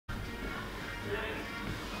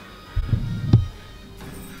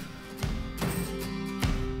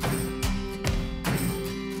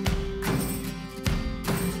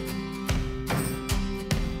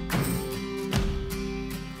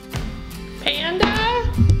Panda?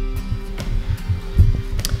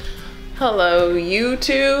 Hello,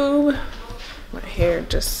 YouTube. My hair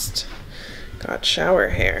just got shower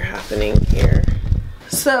hair happening here.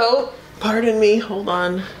 So, pardon me, hold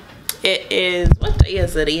on. It is, what day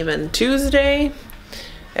is it even? Tuesday?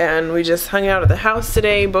 And we just hung out at the house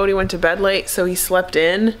today. Bohdi went to bed late, so he slept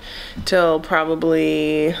in till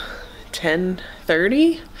probably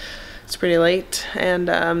 10:30. It's pretty late. And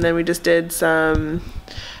then we just did some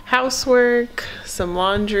housework, some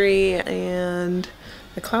laundry, and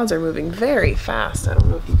the clouds are moving very fast. I don't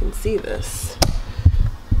know if you can see this.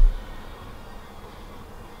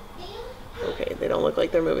 Okay, they don't look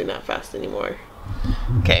like they're moving that fast anymore.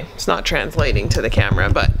 Okay, it's not translating to the camera,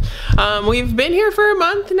 but we've been here for a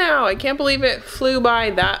month now. I can't believe it flew by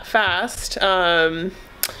that fast.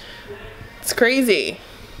 It's crazy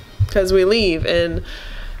because we leave in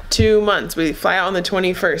 2 months. We fly out on the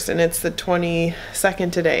 21st and it's the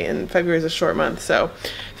 22nd today, and February is a short month. So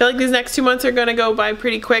I feel like these next 2 months are gonna go by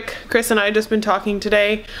pretty quick. Chris and I just been talking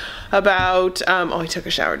today about, oh, I took a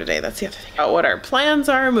shower today, that's the other thing. About what our plans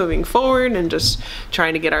are moving forward and just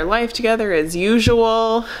trying to get our life together as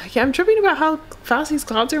usual. Yeah, I'm tripping about how fast these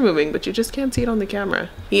clouds are moving, but you just can't see it on the camera.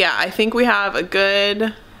 Yeah, I think we have a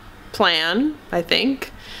good plan, I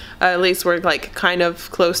think. At least we're like kind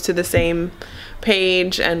of close to the same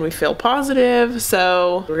page and we feel positive,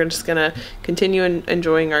 so we're just gonna continue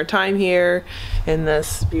enjoying our time here in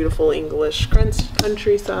this beautiful English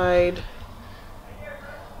countryside.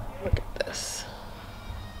 Look at this.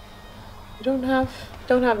 We don't have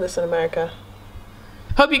this in America.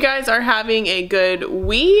 Hope you guys are having a good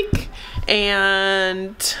week,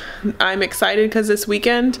 and I'm excited because this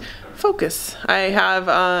weekend, focus. I have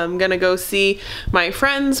gonna go see my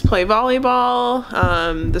friends play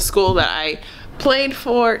volleyball. The school that I played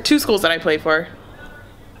for, 2 schools that I played for,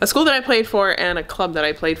 a school that I played for and a club that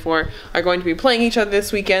I played for are going to be playing each other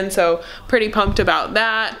this weekend, so pretty pumped about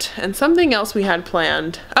that. And something else we had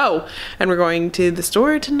planned. Oh, and we're going to the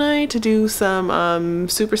store tonight to do some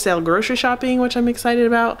super sale grocery shopping, which I'm excited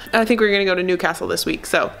about. I think we're gonna go to Newcastle this week,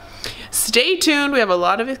 so stay tuned. We have a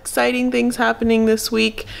lot of exciting things happening this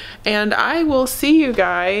week, and I will see you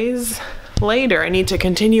guys later. I need to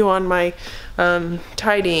continue on my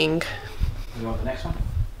tidying. You want the next one?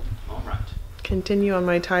 All right. Continue on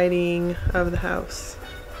my tidying of the house.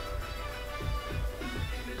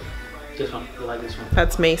 This one, you like this one?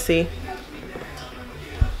 That's Macy.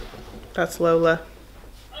 That's Lola.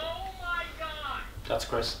 That's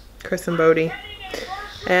Chris. Chris and Bohdi.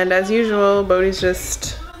 And as usual, Bohdi's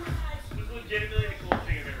just...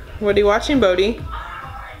 What are you watching, Bohdi?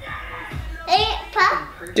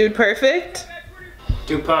 Dude Perfect?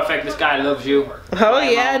 Dude Perfect, this guy loves you. Oh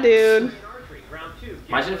yeah, dude.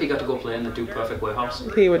 Imagine if he got to go play in the Dude Perfect warehouse.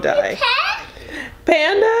 He would die.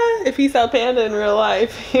 Panda? If he saw Panda in real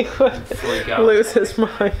life, he would lose his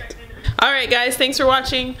mind. Alright guys, thanks for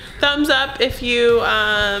watching. Thumbs up if you,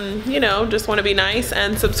 you know, just want to be nice,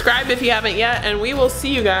 and subscribe if you haven't yet, and we will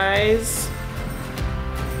see you guys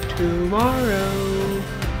tomorrow.